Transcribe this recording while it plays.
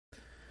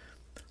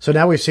So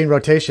now we've seen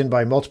rotation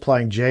by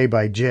multiplying j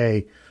by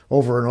j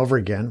over and over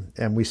again,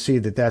 and we see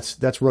that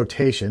that's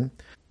rotation.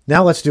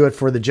 Now let's do it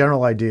for the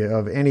general idea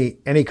of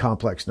any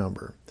complex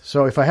number.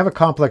 So if I have a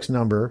complex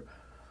number,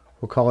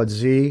 we'll call it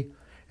z,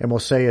 and we'll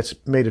say it's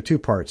made of two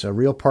parts, a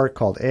real part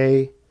called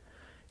a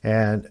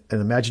and an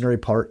imaginary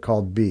part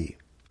called b.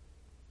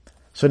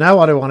 So now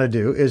what I want to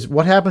do is,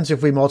 what happens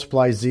if we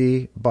multiply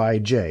z by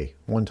j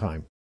one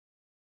time?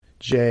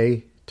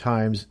 J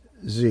times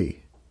z.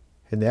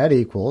 And that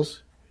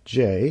equals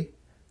j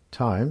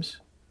times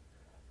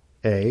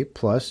a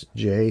plus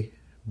jb.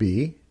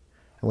 And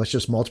let's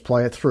just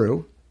multiply it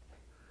through.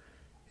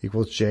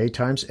 Equals j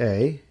times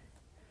a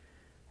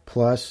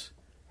plus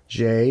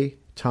j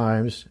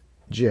times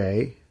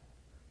j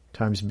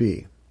times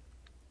b.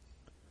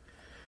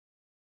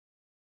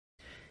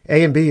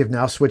 A and B have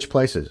now switched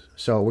places.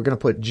 So we're going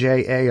to put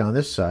JA on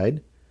this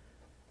side,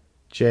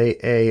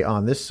 JA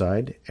on this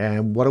side,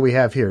 and what do we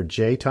have here?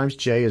 J times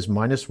J is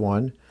minus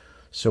 1,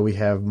 so we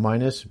have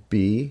minus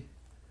B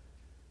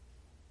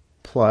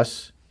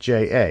plus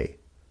JA.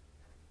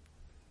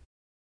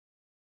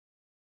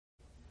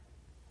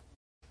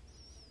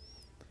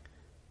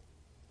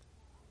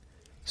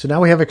 So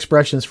now we have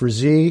expressions for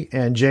Z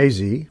and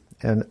JZ,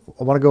 and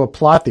I want to go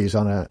plot these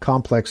on a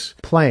complex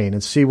plane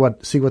and see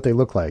what they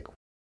look like.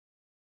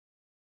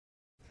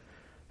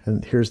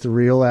 And here's the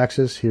real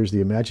axis, here's the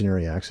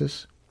imaginary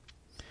axis.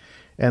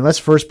 And let's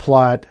first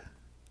plot,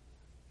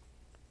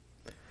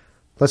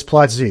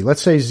 Z.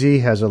 Let's say Z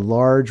has a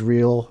large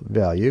real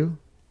value,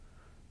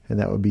 and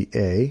that would be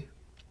A.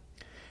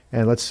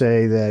 And let's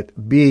say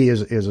that B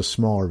is a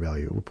smaller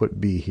value. We'll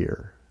put B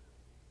here.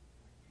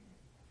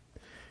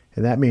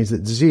 And that means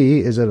that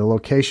Z is at a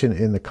location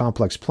in the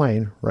complex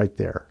plane right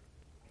there.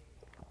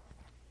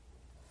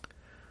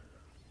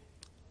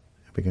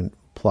 We can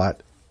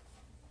plot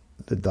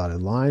the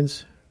dotted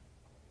lines.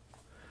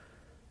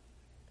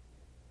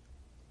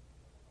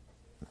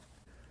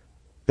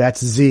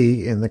 That's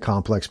Z in the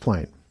complex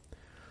plane.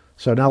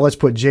 So now let's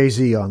put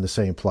JZ on the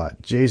same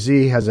plot.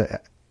 JZ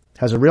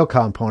has a real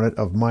component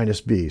of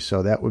minus B,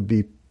 so that would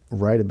be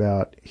right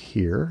about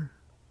here.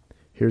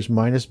 Here's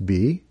minus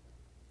B.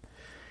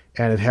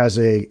 And it has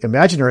a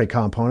imaginary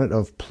component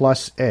of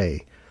plus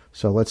A.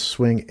 So let's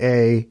swing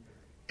A.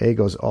 A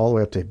goes all the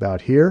way up to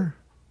about here.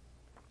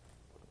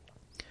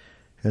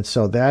 And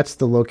so that's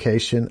the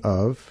location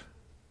of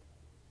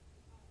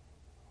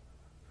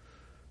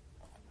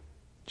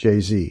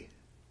JZ.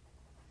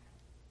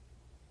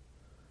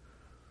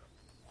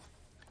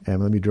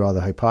 And let me draw the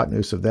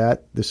hypotenuse of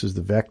that. This is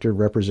the vector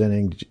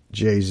representing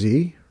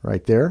JZ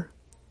right there.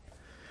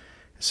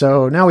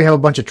 So now we have a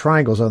bunch of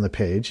triangles on the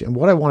page, and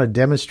what I want to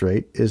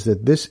demonstrate is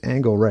that this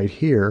angle right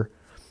here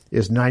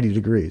is 90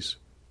 degrees.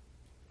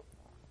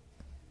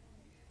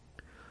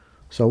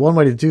 So one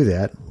way to do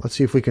that, let's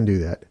see if we can do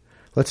that.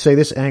 Let's say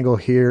this angle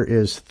here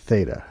is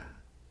theta.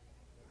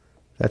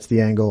 That's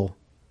the angle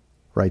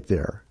right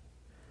there.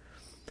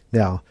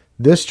 Now,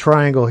 this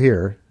triangle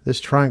here, this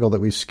triangle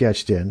that we've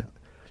sketched in,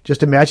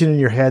 just imagine in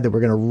your head that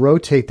we're going to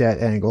rotate that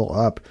angle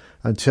up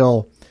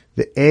until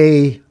the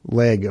A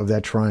leg of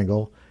that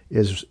triangle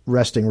is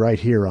resting right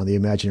here on the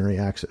imaginary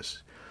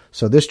axis.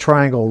 So this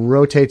triangle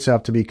rotates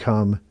up to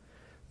become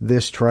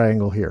this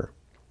triangle here.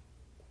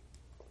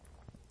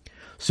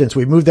 Since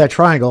we moved that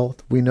triangle,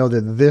 we know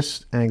that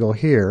this angle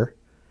here,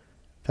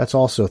 that's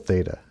also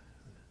theta.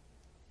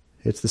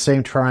 It's the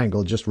same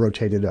triangle, just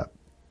rotated up.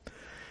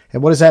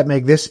 And what does that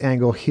make this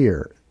angle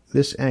here?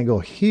 This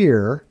angle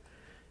here,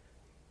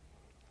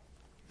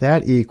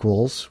 that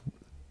equals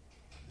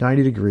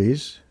 90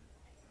 degrees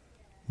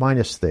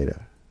minus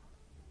theta.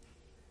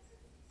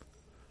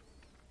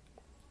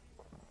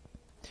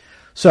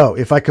 So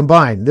if I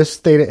combine this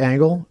theta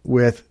angle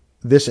with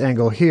this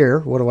angle here,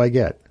 what do I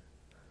get?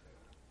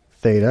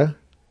 Theta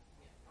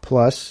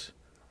plus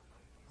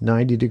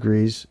 90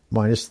 degrees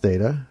minus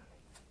theta,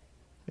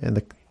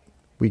 and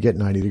we get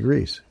 90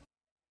 degrees.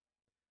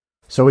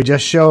 So we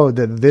just showed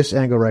that this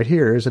angle right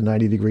here is a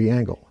 90-degree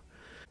angle.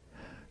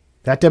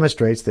 That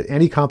demonstrates that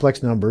any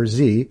complex number,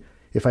 z,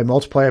 if I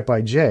multiply it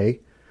by j,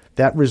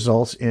 that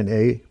results in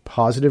a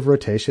positive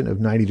rotation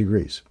of 90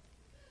 degrees.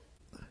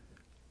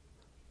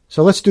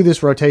 So let's do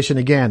this rotation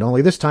again,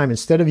 only this time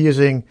instead of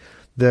using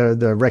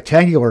the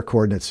rectangular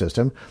coordinate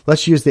system,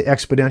 let's use the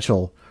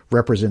exponential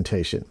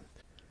representation.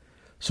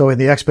 So in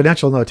the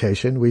exponential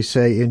notation, we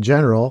say in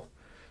general,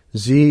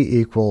 z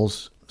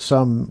equals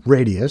some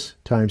radius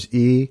times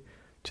e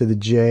to the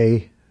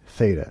j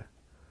theta,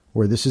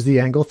 where this is the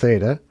angle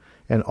theta,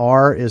 and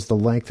r is the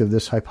length of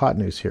this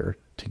hypotenuse here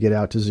to get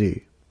out to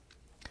z.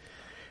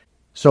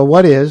 So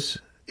what is,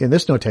 in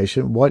this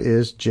notation, what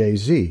is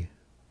jz?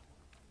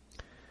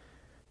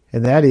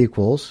 And that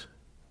equals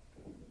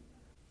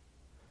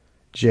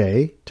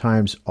j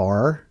times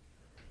r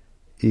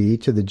e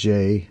to the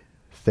j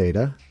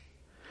theta.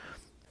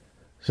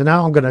 So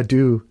now I'm going to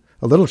do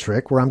a little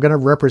trick where I'm going to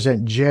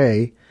represent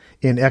j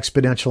in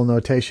exponential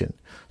notation.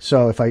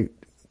 So if I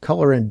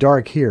color in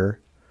dark here,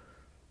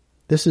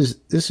 this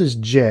is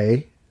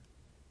j.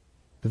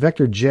 The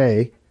vector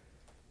j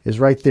is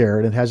right there,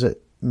 and it has a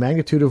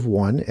magnitude of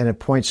 1, and it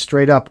points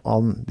straight up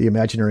on the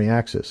imaginary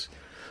axis.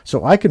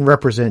 So I can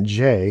represent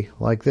J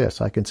like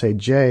this. I can say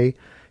J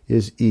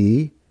is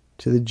e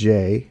to the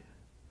j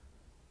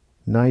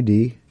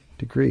 90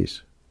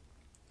 degrees.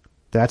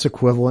 That's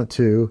equivalent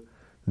to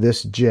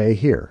this j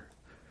here.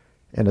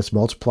 And it's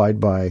multiplied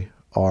by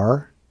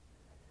r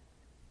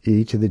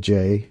e to the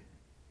j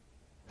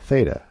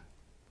theta.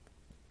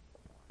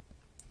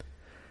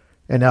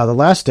 And now the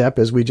last step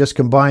is we just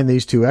combine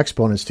these two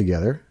exponents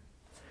together,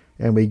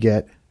 and we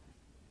get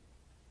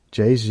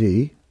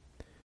jz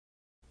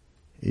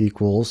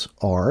equals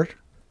r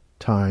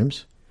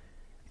times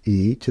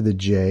e to the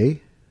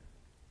j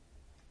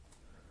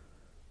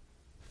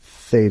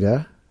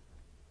theta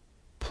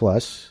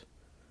plus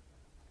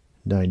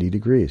 90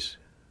 degrees.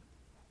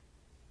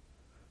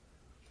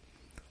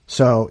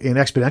 So in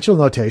exponential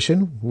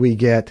notation, we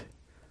get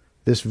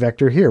this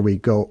vector here. We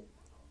go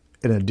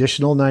an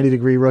additional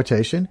 90-degree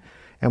rotation,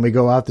 and we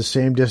go out the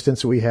same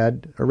distance that we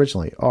had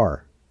originally,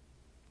 r.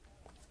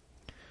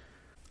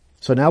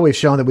 So now we've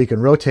shown that we can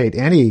rotate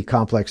any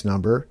complex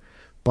number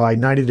by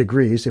 90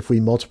 degrees if we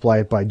multiply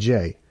it by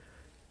j.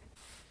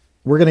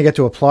 We're going to get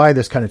to apply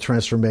this kind of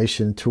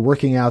transformation to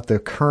working out the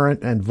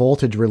current and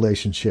voltage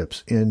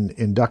relationships in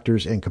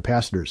inductors and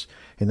capacitors.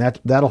 And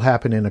that'll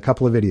happen in a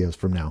couple of videos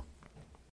from now.